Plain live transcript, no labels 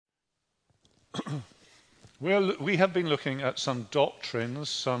Well, we have been looking at some doctrines,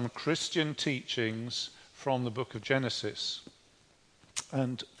 some Christian teachings from the book of Genesis.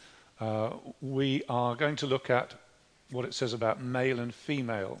 And we are going to look at what it says about male and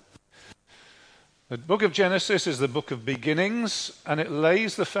female. The book of Genesis is the book of beginnings, and it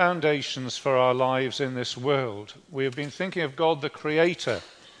lays the foundations for our lives in this world. We have been thinking of God the Creator,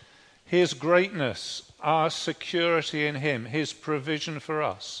 His greatness, our security in Him, His provision for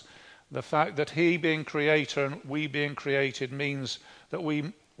us. The fact that He being Creator and we being created means that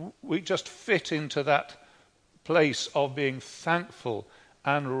we just fit into that place of being thankful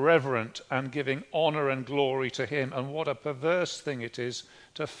and reverent and giving honor and glory to Him. And what a perverse thing it is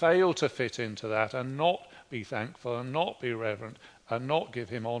to fail to fit into that and not be thankful and not be reverent and not give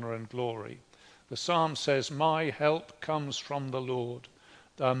Him honor and glory. The psalm says, "My help comes from the Lord,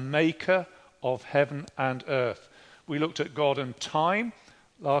 the maker of heaven and earth." We looked at God and time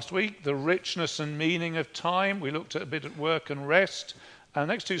last week, the richness and meaning of time. We looked at a bit at work and rest. And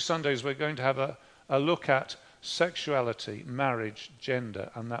next 2 Sundays we're going to have a look at sexuality, marriage,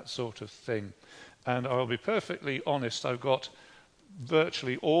 gender, and that sort of thing. And I'll be perfectly honest, I've got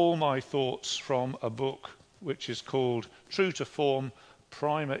virtually all my thoughts from a book which is called True to Form,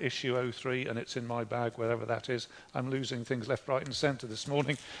 Primer Issue 03, and it's in my bag, wherever that is. I'm losing things left, right, and centre this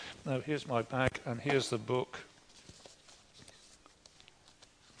morning. Now, here's my bag, and here's the book.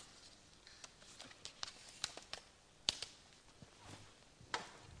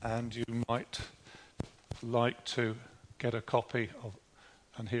 And you might like to get a copy of,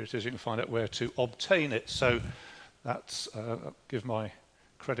 and here it is, you can find out where to obtain it. So that's give my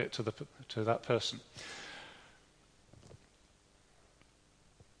credit to that person.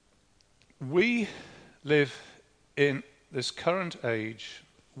 We live in this current age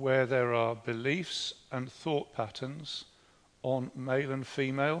where there are beliefs and thought patterns on male and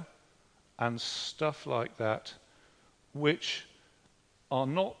female and stuff like that which are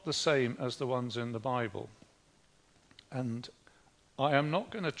not the same as the ones in the Bible. And I am not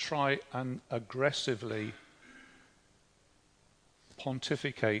going to try and aggressively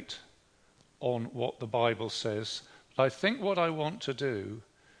pontificate on what the Bible says. But I think what I want to do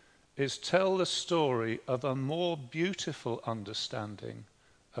is tell the story of a more beautiful understanding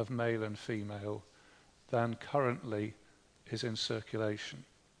of male and female than currently is in circulation.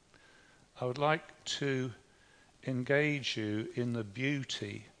 I would like to engage you in the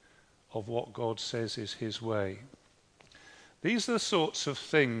beauty of what God says is His way. These are the sorts of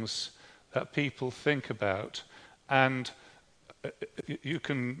things that people think about, and you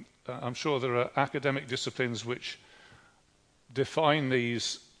can, I'm sure there are academic disciplines which define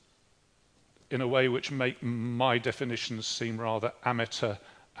these in a way which make my definitions seem rather amateur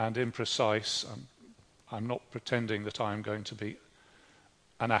and imprecise. I'm not pretending that I'm going to be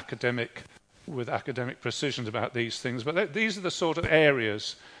an academic with academic precision about these things, but these are the sort of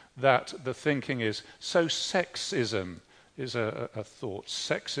areas that the thinking is. So sexism is a thought.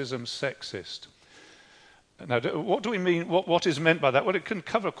 Sexism, sexist. Now, what do we mean? What is meant by that? Well, it can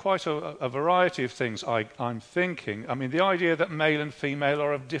cover quite a variety of things, I'm thinking. I mean, the idea that male and female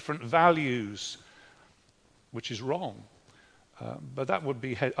are of different values, which is wrong, but that would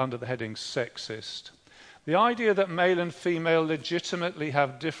be under the heading sexist. The idea that male and female legitimately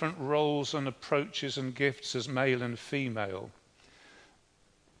have different roles and approaches and gifts as male and female.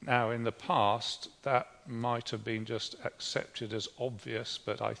 Now, in the past, that might have been just accepted as obvious,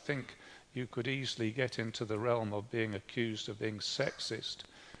 but I think you could easily get into the realm of being accused of being sexist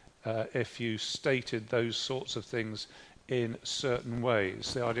if you stated those sorts of things in certain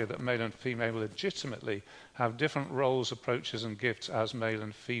ways. The idea that male and female legitimately have different roles, approaches, and gifts as male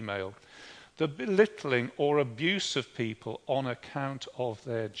and female. The belittling or abuse of people on account of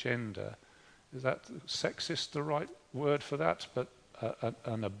their gender. Is that sexist the right word for that? But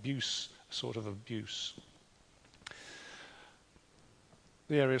an abuse, sort of abuse.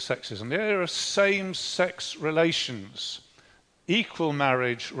 The area of sexism. The area of same-sex relations. Equal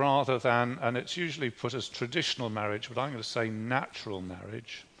marriage rather than, and it's usually put as traditional marriage, but I'm going to say natural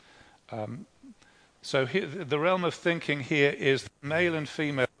marriage. So here, the realm of thinking here is male and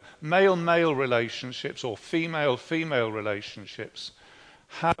female, male-male relationships or female-female relationships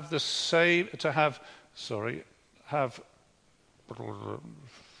have the same, have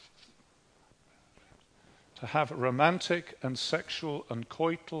romantic and sexual and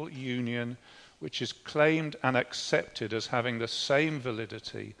coital union which is claimed and accepted as having the same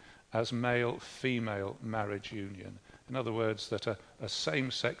validity as male-female marriage union. In other words, that a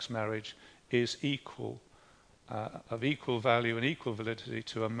same-sex marriage is equal of equal value and equal validity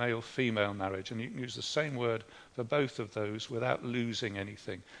to a male-female marriage. And you can use the same word for both of those without losing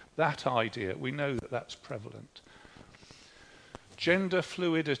anything. That idea, we know that that's prevalent. Gender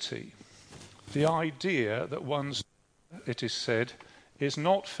fluidity, the idea that one's, it is said, is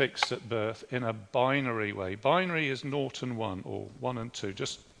not fixed at birth in a binary way. Binary is 0 and 1, or 1 and 2,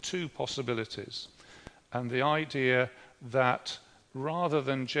 just two possibilities. And the idea that rather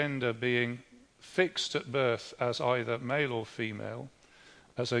than gender being fixed at birth as either male or female,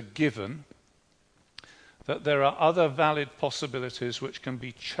 as a given, that there are other valid possibilities which can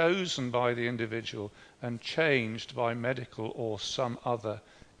be chosen by the individual and changed by medical or some other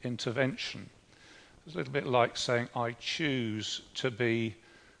intervention. It's a little bit like saying, I choose to be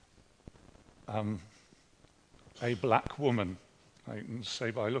a black woman. I can say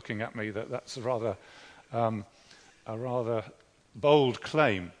by looking at me that that's a rather bold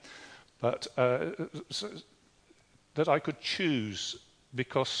claim, but that I could choose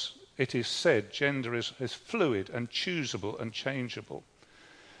because it is said gender is fluid and choosable and changeable.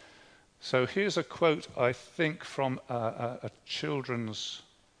 So here's a quote, I think, from a children's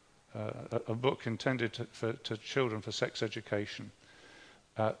a book intended to children for sex education.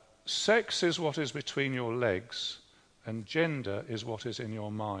 Sex is what is between your legs, and gender is what is in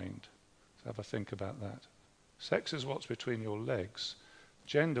your mind. So have a think about that. Sex is what's between your legs,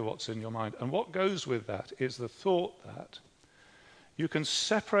 gender what's in your mind. And what goes with that is the thought that you can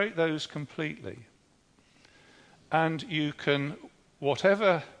separate those completely, and you can,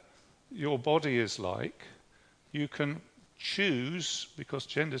 whatever your body is like, you can choose, because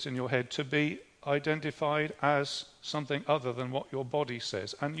gender's in your head, to be identified as something other than what your body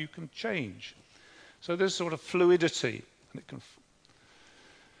says, and you can change. So there's sort of fluidity,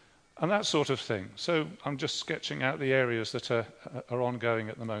 and that sort of thing. So I'm just sketching out the areas that are ongoing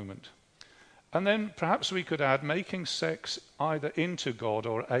at the moment. And then perhaps we could add making sex either into God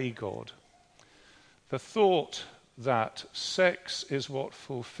or a God. The thought that sex is what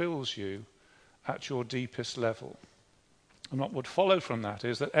fulfills you at your deepest level. And what would follow from that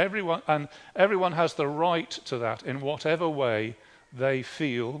is that everyone has the right to that in whatever way they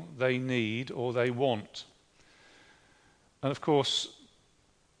feel they need or they want. And of course,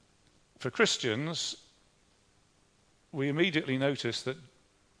 for Christians, we immediately notice that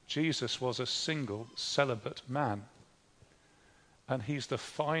Jesus was a single, celibate man. And he's the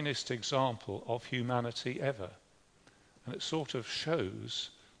finest example of humanity ever. And it sort of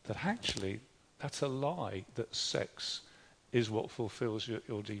shows that actually that's a lie, that sex is what fulfills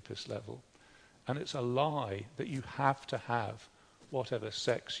your deepest level. And it's a lie that you have to have whatever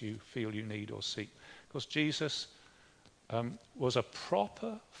sex you feel you need or seek. Because Jesus was a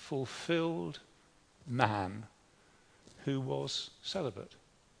proper, fulfilled man who was celibate.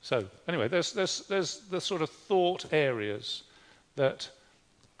 So anyway, there's the sort of thought areas that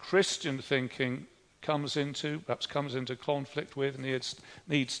Christian thinking comes into conflict with,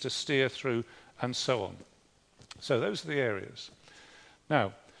 needs to steer through, and so on. So those are the areas.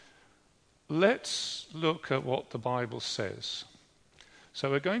 Now, let's look at what the Bible says.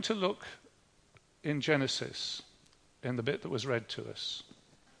 So we're going to look in Genesis, in the bit that was read to us.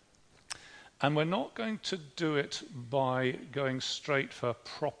 And we're not going to do it by going straight for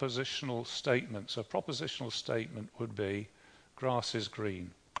propositional statements. A propositional statement would be, grass is green.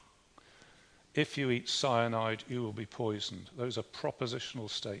 If you eat cyanide, you will be poisoned. Those are propositional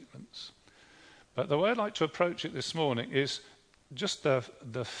statements. But the way I'd like to approach it this morning is just the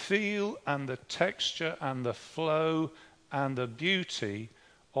feel and the texture and the flow and the beauty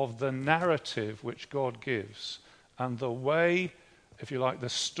of the narrative which God gives, and the way, if you like, the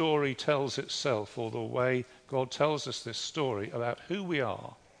story tells itself, or the way God tells us this story about who we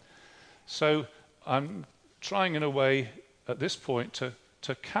are. So I'm trying in a way at this point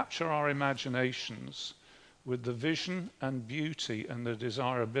to capture our imaginations with the vision and beauty and the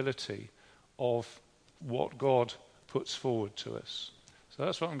desirability of what God puts forward to us. So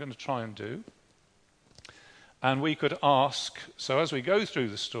that's what I'm going to try and do. And we could ask, so as we go through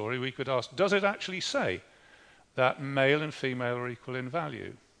the story, we could ask, does it actually say that male and female are equal in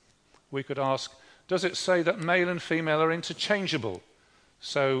value? We could ask, does it say that male and female are interchangeable?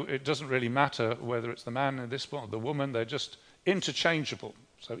 So it doesn't really matter whether it's the man in this one or the woman, they're just interchangeable,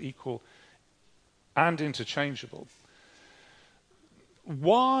 so equal and interchangeable.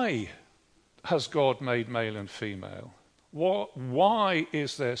 Why has God made male and female? Why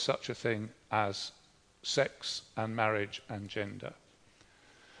is there such a thing as sex and marriage and gender?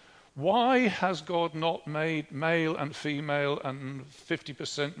 Why has God not made male and female and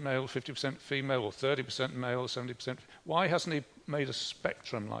 50% male, 50% female, or 30% male, 70%? Why hasn't he made a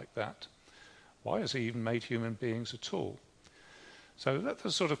spectrum like that? Why has he even made human beings at all? So that's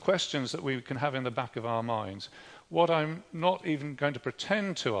the sort of questions that we can have in the back of our minds. What I'm not even going to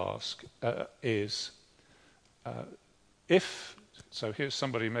pretend to ask is, so here's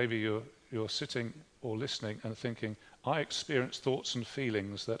somebody, maybe you're sitting or listening and thinking, I experience thoughts and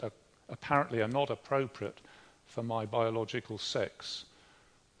feelings that apparently are not appropriate for my biological sex.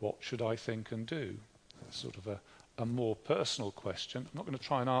 What should I think and do? That's sort of a more personal question. I'm not going to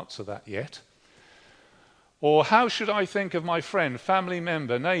try and answer that yet. Or how should I think of my friend, family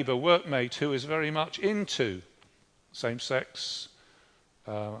member, neighbour, workmate who is very much into same-sex,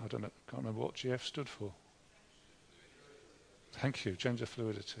 I don't know, can't remember what GF stood for. Thank you, gender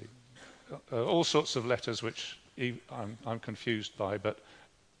fluidity. All sorts of letters which I'm confused by, but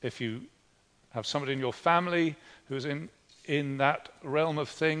if you have somebody in your family who's in that realm of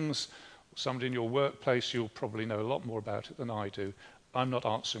things, somebody in your workplace, you'll probably know a lot more about it than I do. I'm not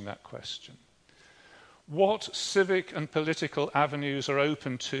answering that question. What civic and political avenues are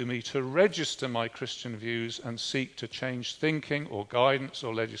open to me to register my Christian views and seek to change thinking or guidance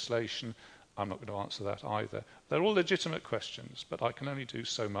or legislation? I'm not going to answer that either. They're all legitimate questions, but I can only do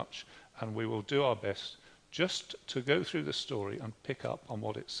so much, and we will do our best just to go through the story and pick up on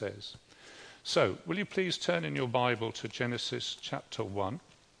what it says. So, will you please turn in your Bible to Genesis chapter 1?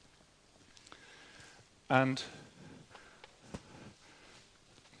 And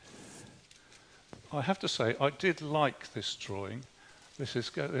I have to say, I did like this drawing.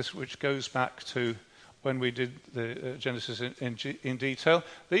 This which goes back to when we did the Genesis in detail.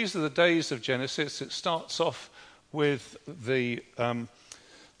 These are the days of Genesis. It starts off with the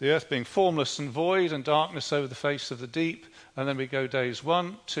earth being formless and void and darkness over the face of the deep. And then we go days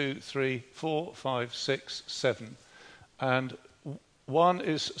 1, 2, 3, 4, 5, 6, 7. And 1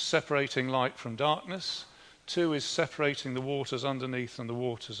 is separating light from darkness. 2 is separating the waters underneath and the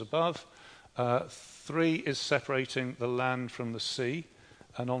waters above. 3 is separating the land from the sea,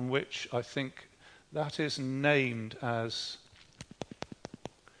 and on which I think that is named as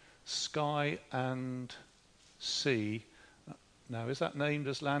sky and sea. Now, is that named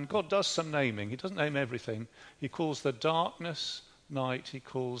as land? God does some naming. He doesn't name everything. He calls the darkness night. He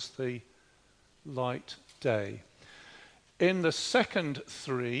calls the light day. In the second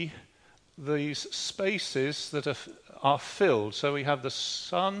 3, these spaces that are filled. So we have the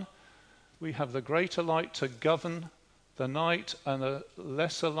sun, we have the greater light to govern the night, and a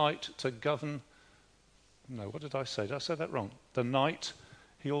lesser light to govern... No, what did I say? Did I say that wrong? The night.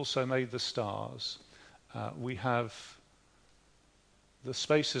 He also made the stars. We have the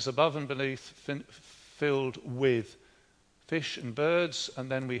spaces above and beneath filled with fish and birds, and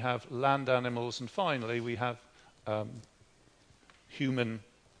then we have land animals, and finally we have humankind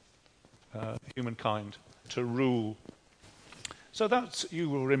to rule. So that, you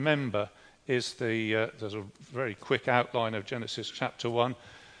will remember, is there's a very quick outline of Genesis chapter 1.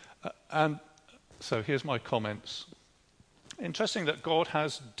 And so here's my comments. Interesting that God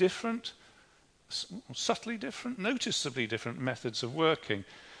has different, subtly different, noticeably different methods of working.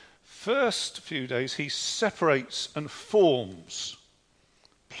 First few days, he separates and forms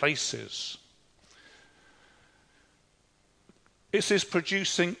places. This is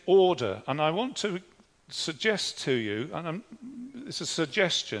producing order, and I want to suggest to you, and it's a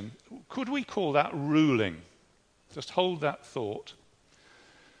suggestion, could we call that ruling? Just hold that thought.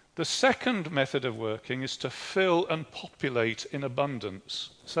 The second method of working is to fill and populate in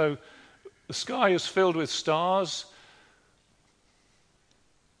abundance. So the sky is filled with stars.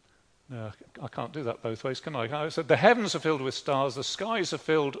 No, I can't do that both ways, can I? So the heavens are filled with stars, the skies are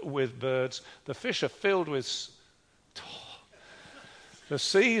filled with birds, the fish are filled with... The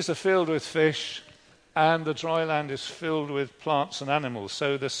seas are filled with fish, and the dry land is filled with plants and animals.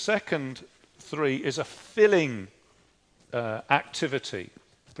 So the second 3 is a filling activity,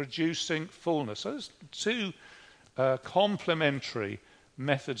 producing fullness. So there's 2 complementary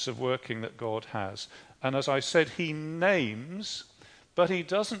methods of working that God has. And as I said, he names, but he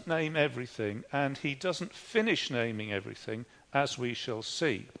doesn't name everything, and he doesn't finish naming everything, as we shall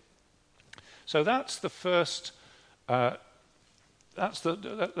see. So that's the first... That's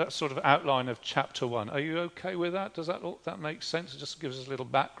that sort of outline of chapter 1. Are you okay with that? Does that make sense? It just gives us a little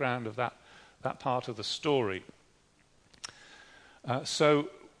background of that part of the story. So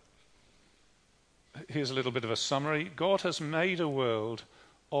here's a little bit of a summary. God has made a world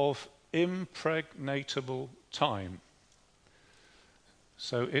of impregnatable time.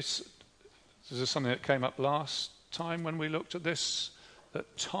 So this is something that came up last time when we looked at this,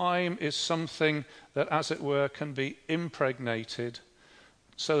 that time is something that, as it were, can be impregnated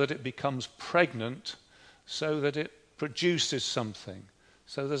so that it becomes pregnant, so that it produces something.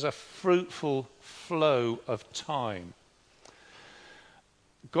 So there's a fruitful flow of time.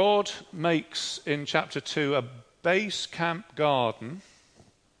 God makes, in chapter 2, a base camp garden,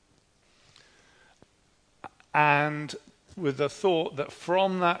 and with the thought that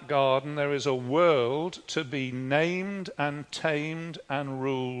from that garden there is a world to be named and tamed and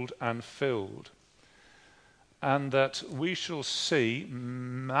ruled and filled. And that we shall see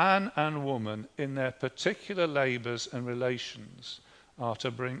man and woman in their particular labours and relations are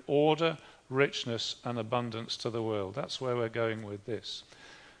to bring order, richness and abundance to the world. That's where we're going with this.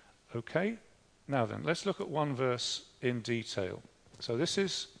 Okay? Now then, let's look at one verse in detail. So this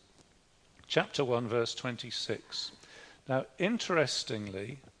is chapter 1, verse 26. Now,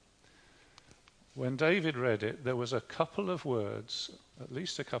 interestingly, when David read it, there was a couple of words, at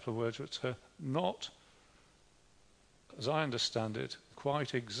least a couple of words, which are not, as I understand it,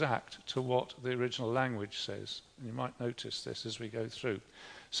 quite exact to what the original language says. And you might notice this as we go through.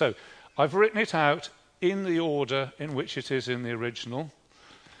 So, I've written it out in the order in which it is in the original.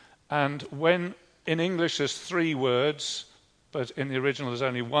 And when in English there's 3 words, but in the original there's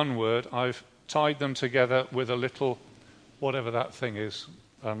only 1 word, I've tied them together with a little, whatever that thing is.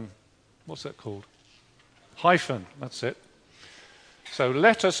 What's that called? Hyphen, that's it. So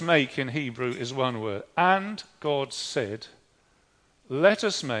let us make in Hebrew is 1 word. And God said, let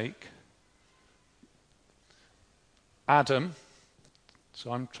us make Adam,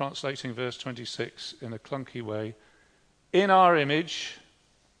 so I'm translating verse 26 in a clunky way, in our image,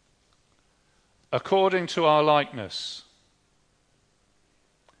 according to our likeness.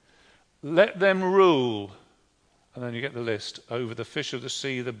 Let them rule, and then you get the list, over the fish of the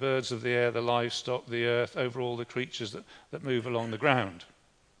sea, the birds of the air, the livestock, the earth, over all the creatures that move along the ground.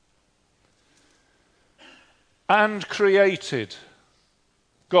 And created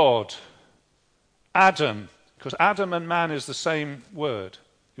God Adam, because Adam and man is the same word,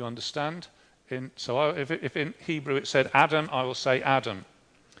 you understand? If in Hebrew it said Adam, I will say Adam.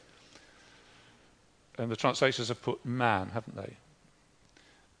 And the translators have put man, haven't they?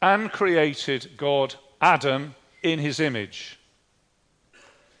 And created God Adam in his image.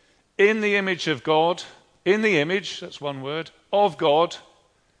 In the image of God, in the image, that's 1 word, of God,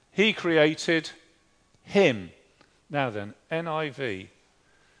 he created him. Now then, NIV.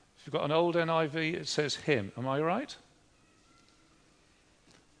 If you've got an old NIV, it says him. Am I right?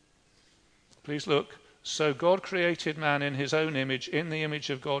 Please look. So God created man in his own image. In the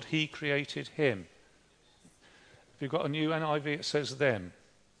image of God, he created him. If you've got a new NIV, it says them.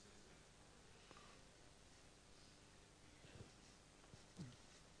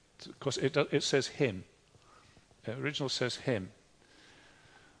 Because it says him. The original says him.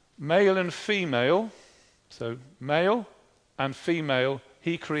 Male and female, so male and female,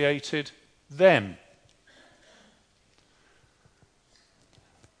 he created them.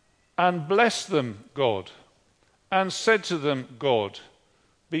 And blessed them, God, and said to them, God,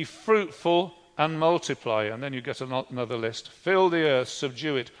 be fruitful and multiply. And then you get another list. Fill the earth,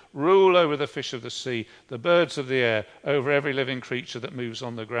 subdue it, rule over the fish of the sea, the birds of the air, over every living creature that moves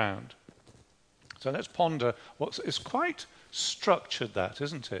on the ground. So let's ponder it's quite structured, that,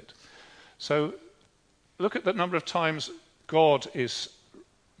 isn't it? So look at the number of times God is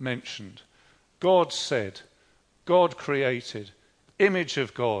mentioned. God said, God created, image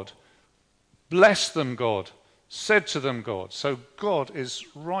of God, bless them God, said to them God. So God is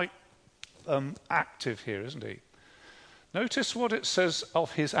right active here, isn't he? Notice what it says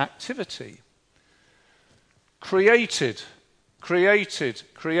of his activity. Created,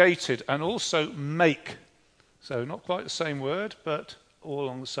 and also make. So not quite the same word, but all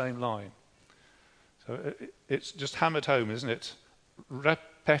along the same line. So it's just hammered home, isn't it?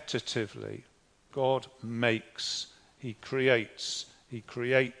 Repetitively. God makes, he creates, he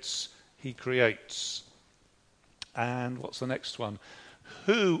creates, he creates. And what's the next one?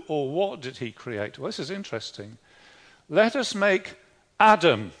 Who or what did he create? Well, this is interesting. Let us make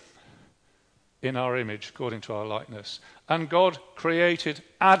Adam in our image, according to our likeness. And God created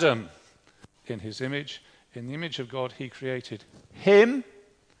Adam in his image. In the image of God, he created him.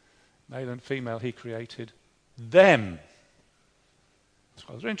 Male and female, he created them. It's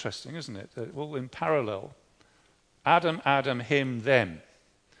rather interesting, isn't it? They're all in parallel. Adam, Adam, him, them.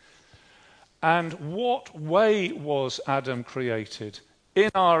 And what way was Adam created? In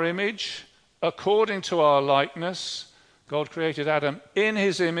our image, according to our likeness. God created Adam in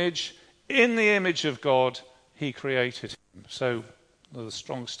his image. In the image of God, he created him. So, another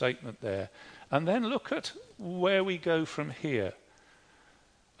strong statement there. And then look at where we go from here.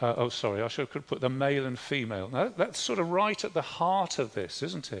 I could put the male and female. Now, that's sort of right at the heart of this,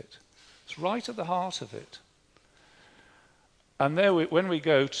 isn't it? It's right at the heart of it. And there, when we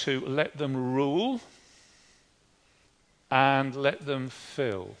go to let them rule and let them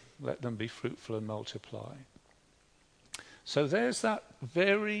fill, let them be fruitful and multiply. So there's that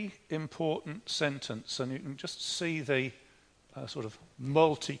very important sentence, and you can just see the sort of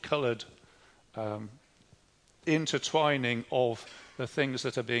multicoloured intertwining of the things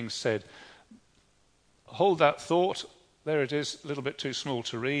that are being said. Hold that thought. There it is, a little bit too small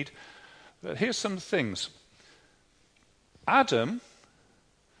to read. But here's some things. Adam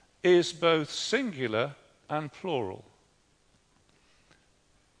is both singular and plural.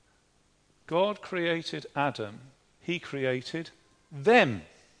 God created Adam. He created them.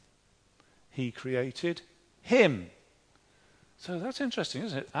 He created him. So that's interesting,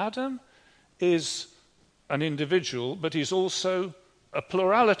 isn't it? Adam is an individual, but he's also a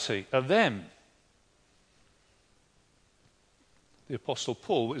plurality, a them. The Apostle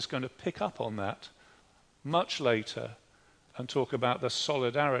Paul is going to pick up on that much later and talk about the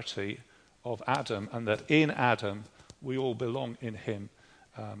solidarity of Adam, and that in Adam we all belong in him.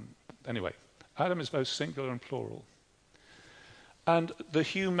 Anyway, Adam is both singular and plural. And the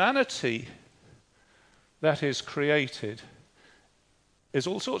humanity that is created is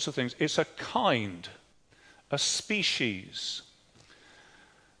all sorts of things. It's a kind, a species.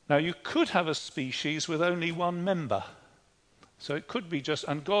 Now, you could have a species with only one member. So it could be just,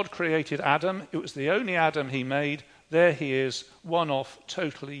 and God created Adam. It was the only Adam he made. There he is, one-off,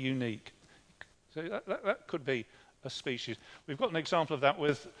 totally unique. So that could be a species. We've got an example of that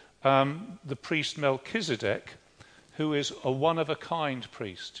with the priest Melchizedek, who is a one-of-a-kind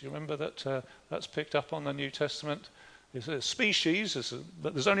priest. Do you remember that that's picked up on the New Testament? It's a species,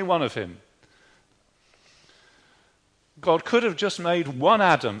 but there's only one of him. God could have just made one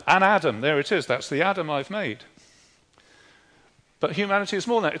Adam, an Adam. There it is. That's the Adam I've made. But humanity is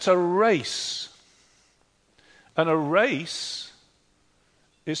more than that. It's a race. And a race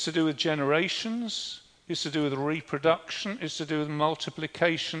is to do with generations, is to do with reproduction, is to do with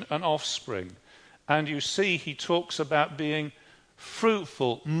multiplication and offspring. And you see he talks about being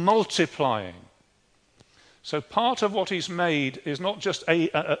fruitful, multiplying. So part of what he's made is not just a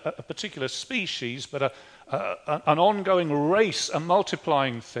particular species, but an ongoing race, a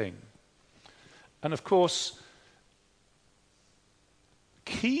multiplying thing. And of course,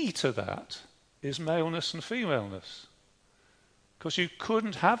 key to that is maleness and femaleness. Because you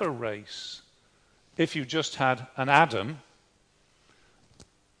couldn't have a race if you just had an Adam,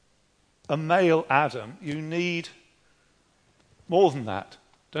 a male Adam. You need more than that,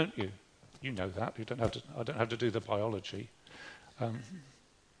 don't you? You know that. You don't have to. I don't have to do the biology.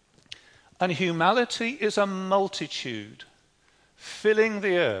 And humanity is a multitude, filling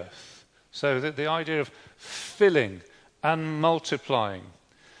the earth. So that the idea of filling and multiplying.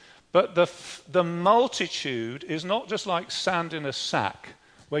 But the multitude is not just like sand in a sack,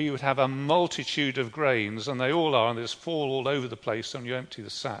 where you would have a multitude of grains, and they all are, and they just fall all over the place when you empty the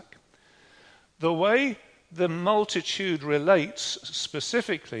sack. The way the multitude relates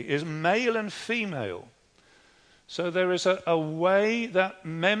specifically is male and female. So there is a way that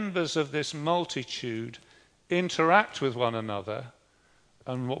members of this multitude interact with one another,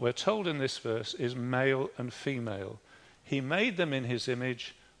 and what we're told in this verse is male and female. He made them in his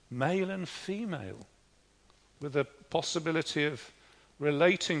image, male and female, with the possibility of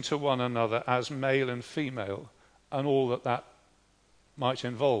relating to one another as male and female, and all that might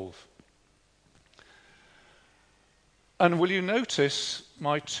involve. And will you notice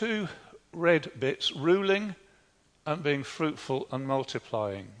my two red bits, ruling and being fruitful and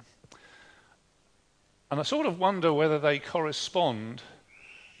multiplying? And I sort of wonder whether they correspond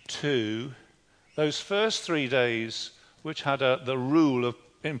to those first 3 days which had the rule of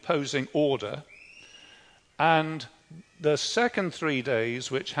imposing order, and the second 3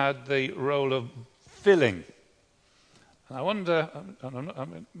 days which had the role of filling. And I wonder, and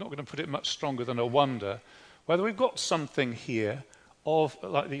I'm not going to put it much stronger than a wonder, whether we've got something here of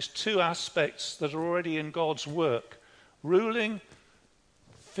like these two aspects that are already in God's work: ruling,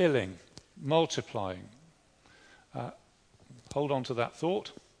 filling, multiplying. Hold on to that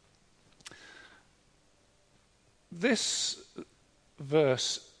thought. This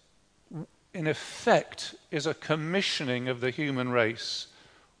verse, in effect, is a commissioning of the human race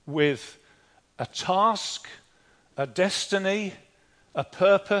with a task, a destiny, a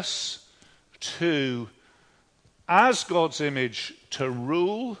purpose to, as God's image, to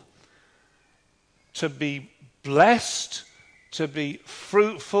rule, to be blessed, to be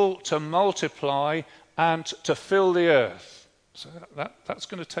fruitful, to multiply, and to fill the earth. So that's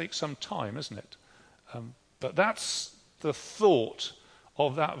going to take some time, isn't it? But that's the thought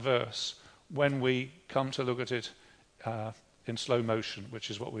of that verse when we come to look at it in slow motion, which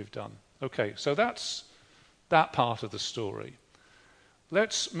is what we've done. Okay, so that's that part of the story.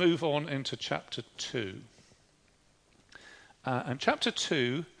 Let's move on into chapter 2. And chapter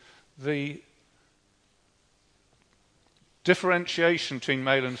 2, the differentiation between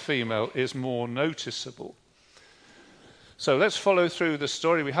male and female is more noticeable. So let's follow through the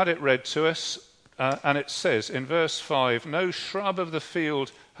story. We had it read to us, and it says in verse 5, "No shrub of the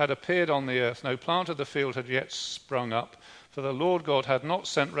field had appeared on the earth, no plant of the field had yet sprung up, for the Lord God had not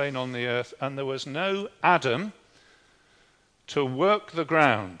sent rain on the earth, and there was no Adam to work the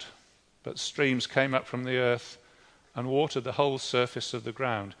ground, but streams came up from the earth and watered the whole surface of the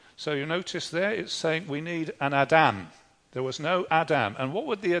ground." So you notice there it's saying we need an Adam. There was no Adam. And what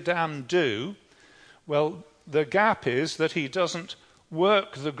would the Adam do? Well, the gap is that he doesn't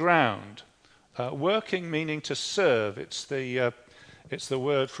work the ground. Working meaning to serve. It's the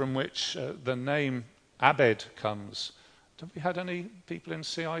word from which the name Abed comes. Have we had any people in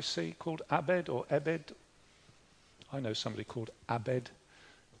CIC called Abed or Ebed? I know somebody called Abed.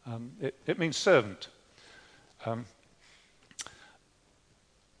 It means servant.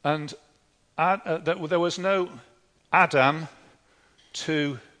 And there was no Adam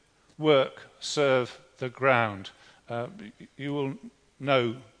to work, serve the ground. You will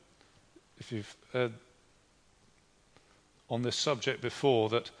know, if you've heard on this subject before,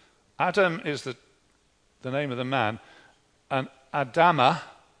 that Adam is the name of the man, and Adama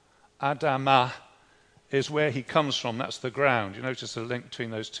is where he comes from. That's the ground. You notice the link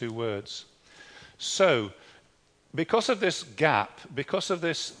between those two words. So, because of this gap, because of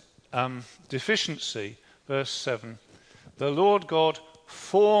this deficiency, verse 7, the Lord God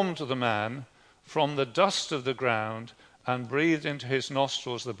formed the man from the dust of the ground and breathed into his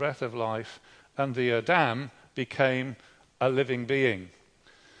nostrils the breath of life, and the Adam became a living being.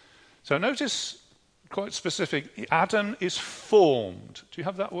 So notice, quite specific, Adam is formed. Do you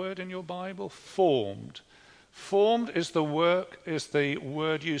have that word in your Bible? Formed. Formed is the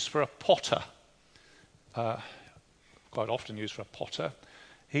word used for a potter. Quite often used for a potter.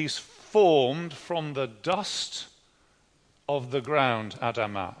 He's formed from the dust of the ground,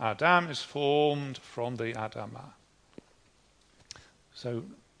 Adama. Adam is formed from the Adama. So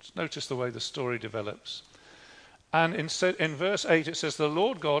notice the way the story develops. And in verse 8 it says, "The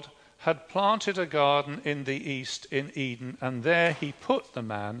Lord God had planted a garden in the east in Eden, and there he put the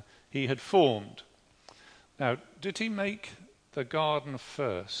man he had formed." Now, did he make the garden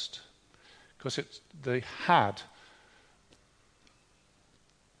first? Because they had.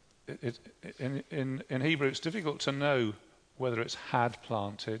 In Hebrew, it's difficult to know whether it's had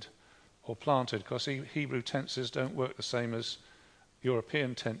planted or planted, because Hebrew tenses don't work the same as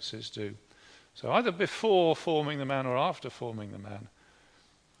European tenses do. So either before forming the man or after forming the man,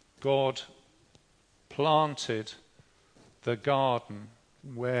 God planted the garden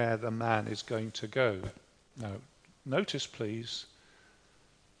where the man is going to go. Now, notice, please,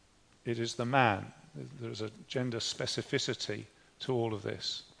 it is the man. There's a gender specificity to all of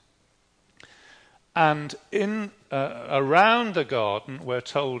this. And around the garden, we're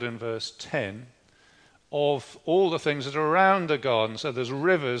told in verse 10, of all the things that are around the garden. So there's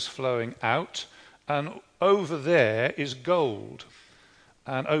rivers flowing out, and over there is gold,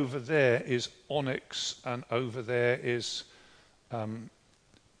 and over there is onyx, and over there is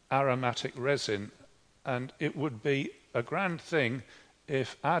aromatic resin. And it would be a grand thing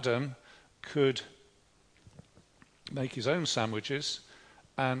if Adam could make his own sandwiches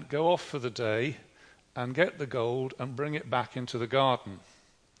and go off for the day and get the gold and bring it back into the garden,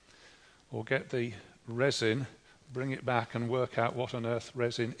 or get the resin, bring it back and work out what on earth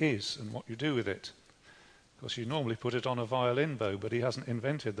resin is and what you do with it. Of course, you normally put it on a violin bow, but he hasn't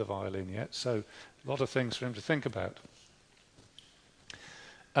invented the violin yet, so a lot of things for him to think about.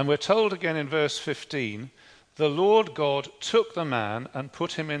 And we're told again in verse 15, "The Lord God took the man and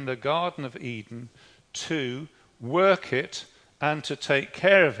put him in the Garden of Eden to work it and to take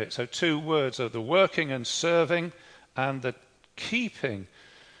care of it." So two words are the working and serving and the keeping.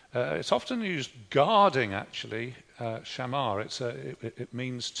 It's often used guarding, actually, shamar. It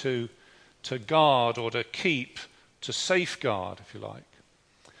means to guard or to keep, to safeguard, if you like.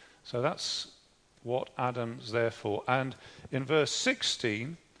 So that's what Adam's there for. And in verse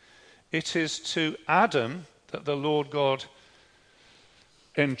 16, it is to Adam that the Lord God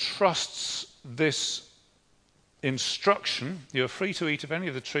entrusts this instruction: "You are free to eat of any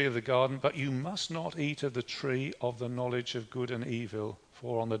of the tree of the garden, but you must not eat of the tree of the knowledge of good and evil,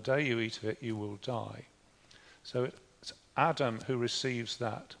 for on the day you eat of it you will die." So it's Adam who receives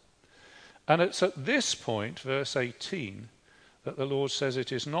that. And it's at this point, verse 18, that the Lord says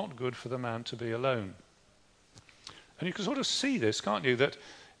it is not good for the man to be alone. And you can sort of see this, can't you, that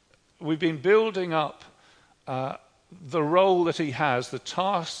we've been building up the role that he has, the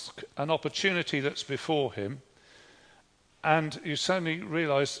task and opportunity that's before him, and you suddenly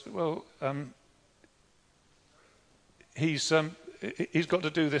realise, well, he's got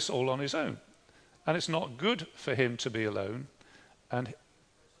to do this all on his own. And it's not good for him to be alone. And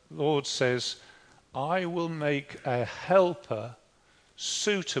the Lord says, I will make a helper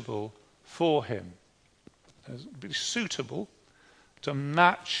suitable for him. Be suitable to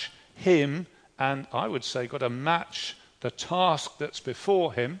match him, and I would say got to match the task that's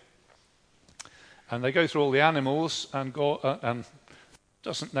before him. And they go through all the animals and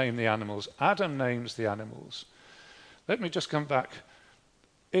doesn't name the animals. Adam names the animals. Let me just come back.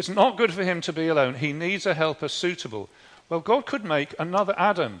 It's not good for him to be alone. He needs a helper suitable. Well, God could make another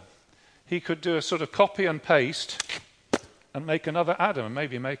Adam. He could do a sort of copy and paste and make another Adam, and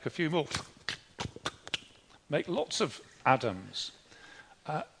maybe make a few more. Make lots of Adams.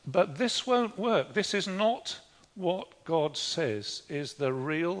 But this won't work. This is not what God says is the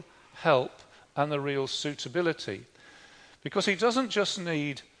real help and the real suitability. Because he doesn't just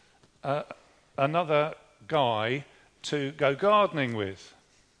need another guy to go gardening with.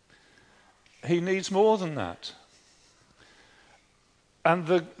 He needs more than that. And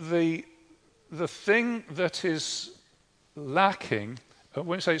the thing that is lacking, when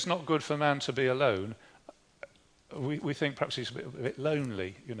we say it's not good for man to be alone, we think perhaps he's a bit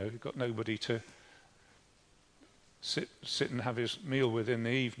lonely, he's got nobody to sit and have his meal with in the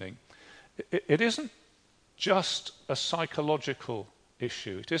evening. It isn't just a psychological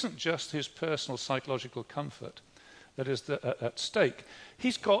issue. It isn't just his personal psychological comfort that is at stake.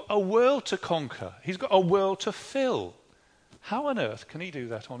 He's got a world to conquer. He's got a world to fill. How on earth can he do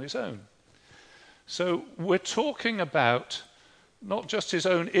that on his own? So we're talking about not just his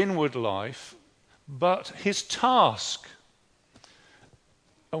own inward life, but his task.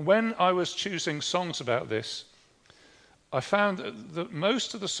 And when I was choosing songs about this, I found that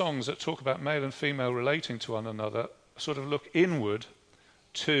most of the songs that talk about male and female relating to one another sort of look inward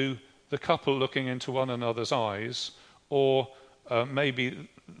to the couple looking into one another's eyes, or maybe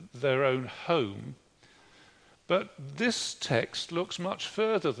their own home. But this text looks much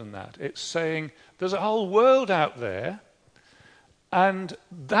further than that. It's saying there's a whole world out there, and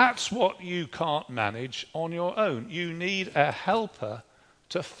that's what you can't manage on your own. You need a helper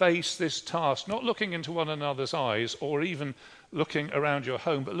to face this task, not looking into one another's eyes or even looking around your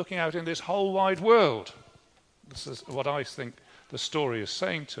home, but looking out in this whole wide world. This is what I think the story is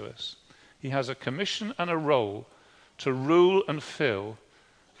saying to us. He has a commission and a role to rule and fill,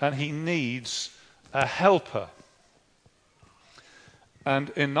 and he needs a helper. And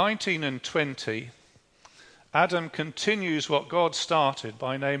in 19 and 20, Adam continues what God started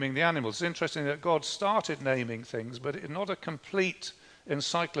by naming the animals. It's interesting that God started naming things, but it's not a complete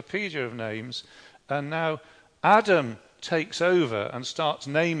encyclopedia of names. And now Adam takes over and starts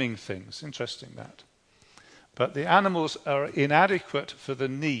naming things. Interesting that. But the animals are inadequate for the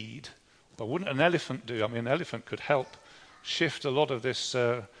need. Well, wouldn't an elephant do? I mean, an elephant could help shift a lot of this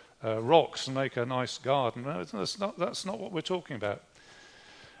rocks and make a nice garden. No, that's not what we're talking about.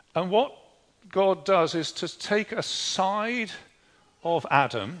 And what God does is to take a side of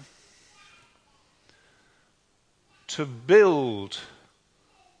Adam to build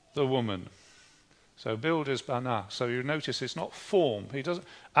the woman. So build is bana. So you notice it's not form.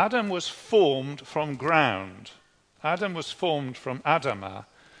 Adam was formed from ground. Adam was formed from Adamah,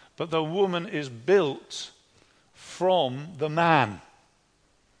 but the woman is built from the man.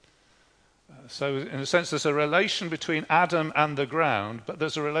 So in a sense there's a relation between Adam and the ground, but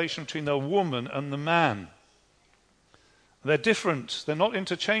there's a relation between the woman and the man. They're different. They're not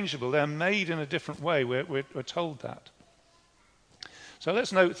interchangeable. They're made in a different way. We're told that. So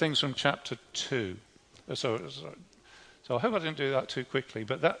let's note things from chapter 2. So I hope I didn't do that too quickly,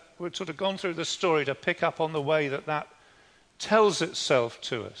 but we've sort of gone through the story to pick up on the way that tells itself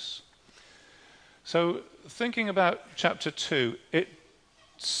to us. So thinking about chapter 2, it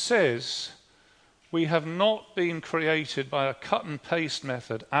says we have not been created by a cut and paste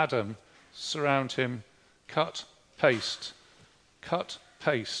method. Adam, surround him, cut, paste.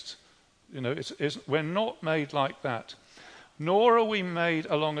 We're not made like that. Nor are we made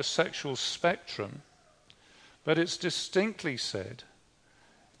along a sexual spectrum, but it's distinctly said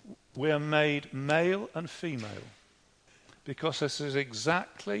we're made male and female, because this is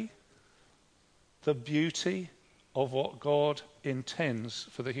exactly the beauty of what God intends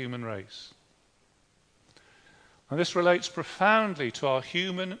for the human race. And this relates profoundly to our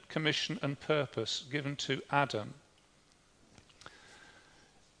human commission and purpose given to Adam.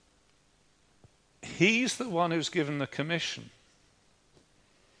 He's the one who's given the commission.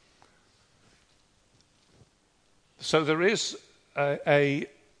 So there is a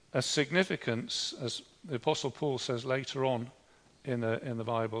significance, as the Apostle Paul says later on in the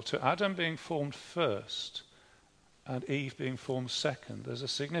Bible, to Adam being formed first and Eve being formed second. There's a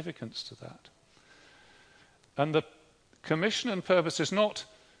significance to that. And the commission and purpose is not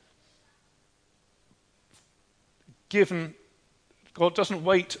given. God doesn't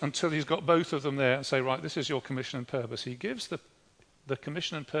wait until he's got both of them there and say, right, this is your commission and purpose. He gives the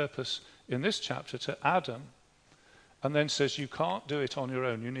commission and purpose in this chapter to Adam and then says, you can't do it on your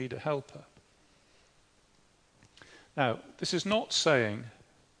own, you need a helper. Now, this is not saying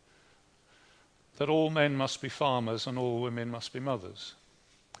that all men must be farmers and all women must be mothers.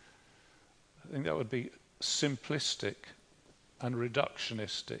 I think that would be simplistic and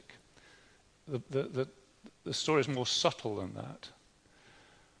reductionistic. The story is more subtle than that.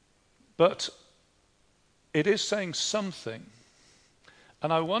 But it is saying something.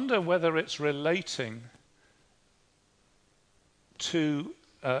 And I wonder whether it's relating to,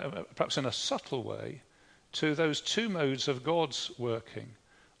 perhaps in a subtle way, to those two modes of God's working,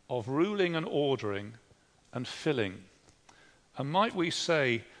 of ruling and ordering and filling. And might we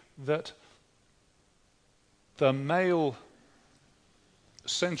say that the male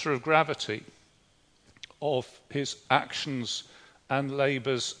centre of gravity of his actions and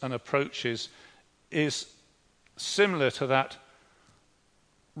labours and approaches is similar to that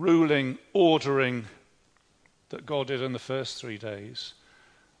ruling, ordering that God did in the first 3 days,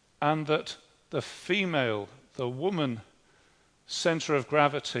 and that the female, the woman centre of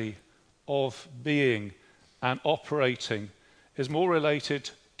gravity of being and operating is more related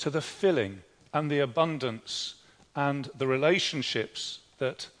to the filling and the abundance and the relationships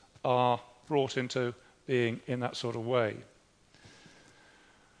that are brought into being in that sort of way.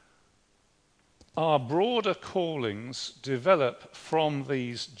 Our broader callings develop from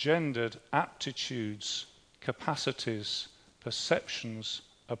these gendered aptitudes, capacities, perceptions,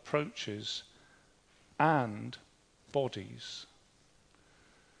 approaches, and bodies.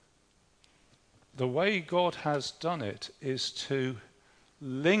 The way God has done it is to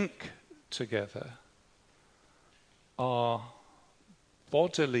link together our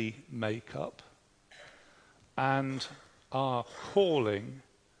bodily makeup and our calling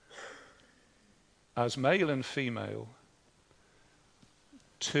as male and female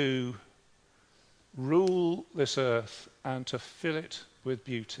to rule this earth and to fill it with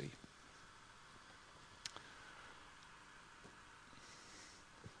beauty.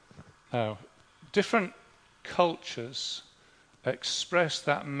 Now, different cultures express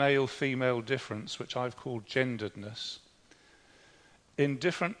that male-female difference, which I've called genderedness, in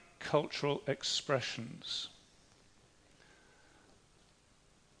different cultural expressions.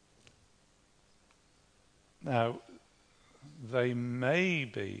 Now, they may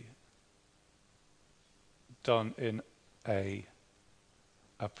be done in a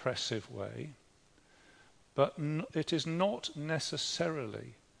oppressive way, but it is not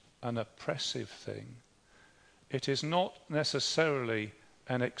necessarily an oppressive thing. It is not necessarily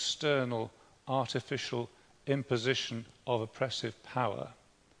an external, artificial imposition of oppressive power.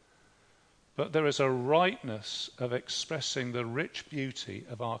 But there is a rightness of expressing the rich beauty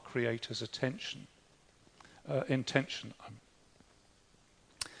of our Creator's intention.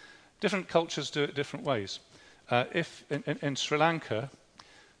 Different cultures do it different ways. If in Sri Lanka,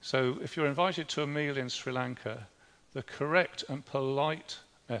 so if you're invited to a meal in Sri Lanka, the correct and polite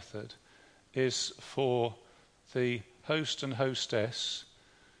method is for the host and hostess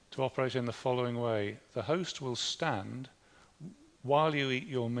to operate in the following way. The host will stand while you eat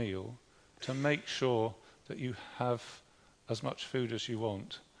your meal to make sure that you have as much food as you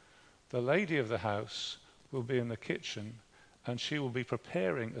want. The lady of the house will be in the kitchen and she will be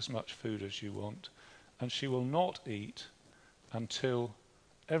preparing as much food as you want, and she will not eat until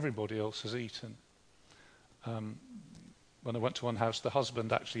everybody else has eaten. When I went to one house, the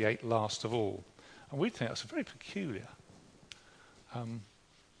husband actually ate last of all. And we think that's very peculiar.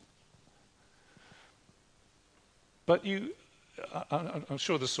 But I'm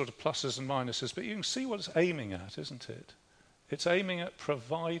sure there's sort of pluses and minuses, but you can see what it's aiming at, isn't it? It's aiming at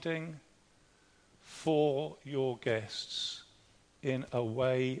providing for your guests in a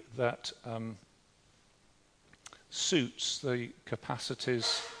way that suits the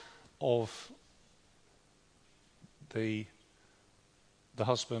capacities of the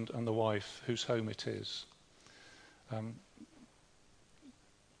husband and the wife whose home it is.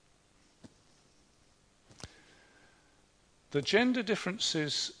 The gender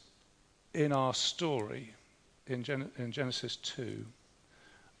differences in our story in Genesis 2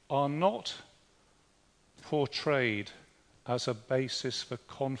 are not portrayed as a basis for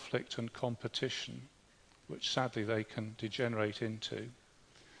conflict and competition, which sadly they can degenerate into.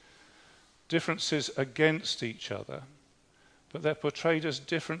 Differences against each other, but they're portrayed as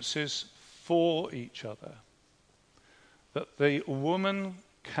differences for each other. That the woman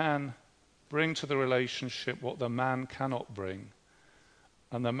can bring to the relationship what the man cannot bring,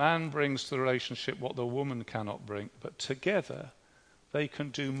 and the man brings to the relationship what the woman cannot bring, but together they can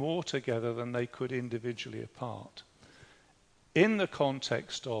do more together than they could individually apart. In the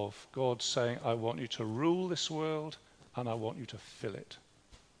context of God saying, I want you to rule this world and I want you to fill it.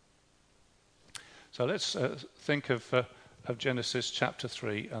 So let's think of Genesis chapter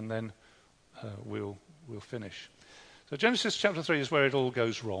 3 and then we'll finish. So Genesis chapter 3 is where it all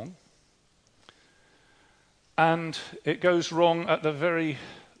goes wrong. And it goes wrong at the very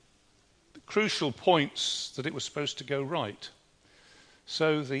crucial points that it was supposed to go right.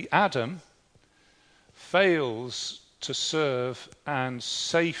 So the Adam fails to serve and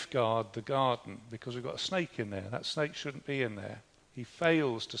safeguard the garden because we've got a snake in there. That snake shouldn't be in there. He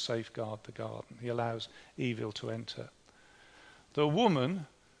fails to safeguard the garden. He allows evil to enter. The woman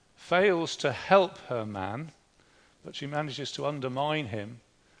fails to help her man, but she manages to undermine him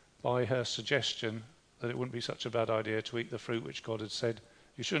by her suggestion that it wouldn't be such a bad idea to eat the fruit which God had said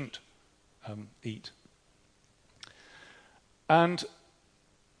you shouldn't eat. And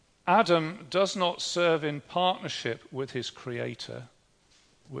Adam does not serve in partnership with his creator,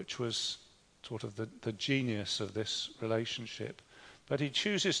 which was sort of the genius of this relationship, but he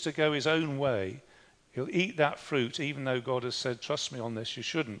chooses to go his own way. He'll eat that fruit even though God has said, trust me on this, you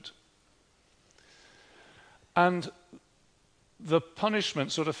shouldn't. And the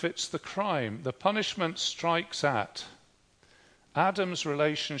punishment sort of fits the crime. The punishment strikes at Adam's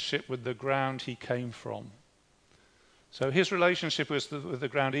relationship with the ground he came from. So his relationship with the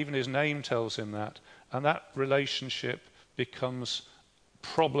ground, even his name tells him that, and that relationship becomes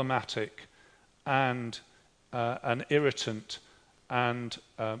problematic and an irritant and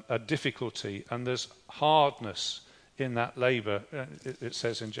a difficulty, and there's hardness in that labour. It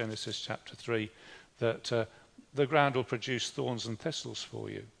says in Genesis chapter 3 that the ground will produce thorns and thistles for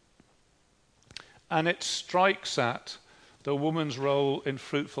you. And it strikes at the woman's role in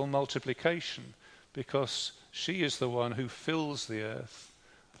fruitful multiplication, because she is the one who fills the earth.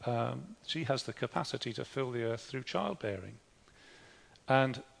 She has the capacity to fill the earth through childbearing.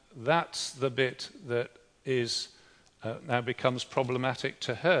 And that's the bit that is now becomes problematic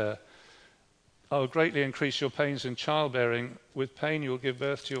to her. I will greatly increase your pains in childbearing. With pain you will give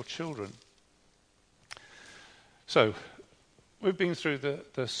birth to your children. So, we've been through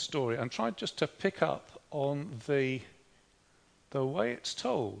the story and tried just to pick up on the way it's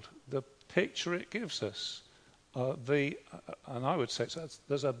told, the picture it gives us. And I would say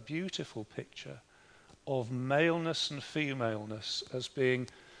there's a beautiful picture of maleness and femaleness as being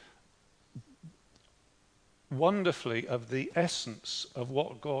wonderfully of the essence of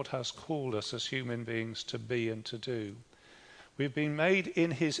what God has called us as human beings to be and to do. We've been made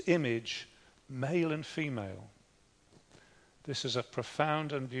in his image, male and female. This is a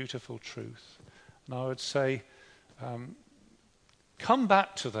profound and beautiful truth. And I would say, come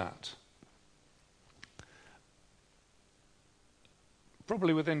back to that.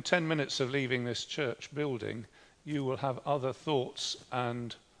 Probably within 10 minutes of leaving this church building, you will have other thoughts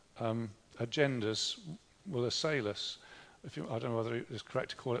and agendas will assail us. I don't know whether it's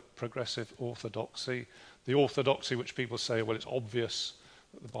correct to call it progressive orthodoxy. The orthodoxy which people say, well, it's obvious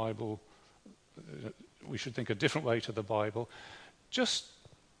that the Bible, we should think a different way to the Bible.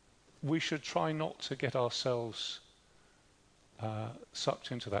 We should try not to get ourselves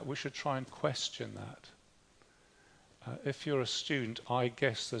sucked into that. We should try and question that. If you're a student, I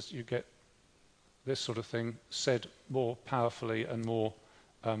guess that you get this sort of thing said more powerfully and more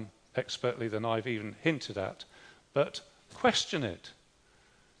expertly than I've even hinted at. But question it.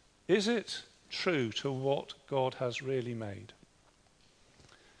 Is it true to what God has really made?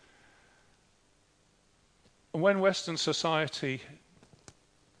 When Western society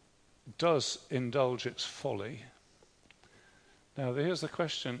does indulge its folly, now here's the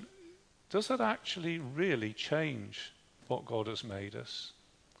question, does that actually really change what God has made us?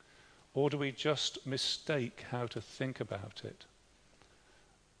 Or do we just mistake how to think about it?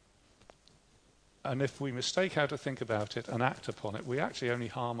 And if we mistake how to think about it and act upon it, we actually only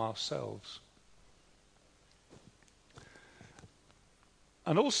harm ourselves.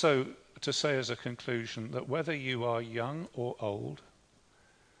 And also to say as a conclusion that whether you are young or old,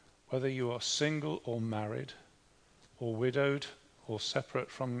 whether you are single or married, or widowed or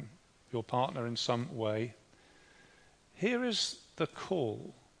separate from your partner in some way, here is the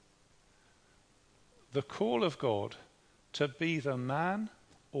call the call of God to be the man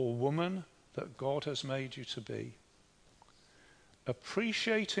or woman that God has made you to be,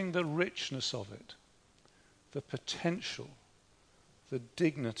 appreciating the richness of it, the potential, the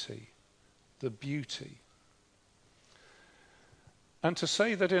dignity, the beauty. And to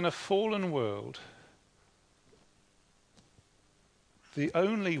say that in a fallen world, the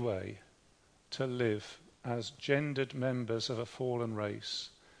only way to live as gendered members of a fallen race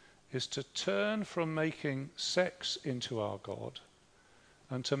is to turn from making sex into our God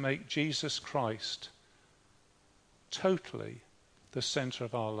and to make Jesus Christ totally the center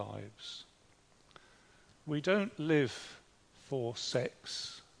of our lives. We don't live for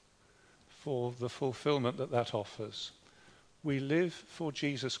sex, for the fulfillment that offers. We live for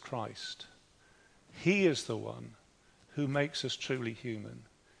Jesus Christ. He is the one who makes us truly human.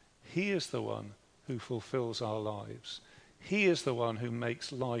 He is the one who fulfills our lives. He is the one who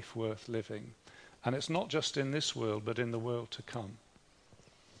makes life worth living. And it's not just in this world, but in the world to come.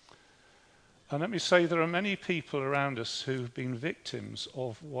 And let me say, there are many people around us who've been victims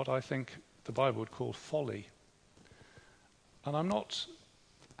of what I think the Bible would call folly. And I'm not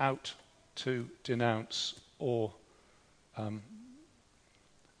out to denounce or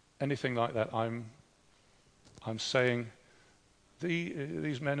anything like that. I'm saying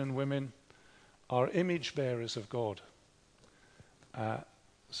these men and women are image bearers of God.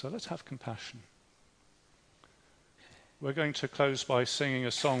 So let's have compassion. We're going to close by singing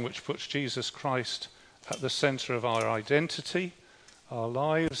a song which puts Jesus Christ at the center of our identity, our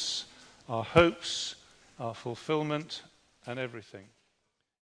lives, our hopes, our fulfillment, and everything.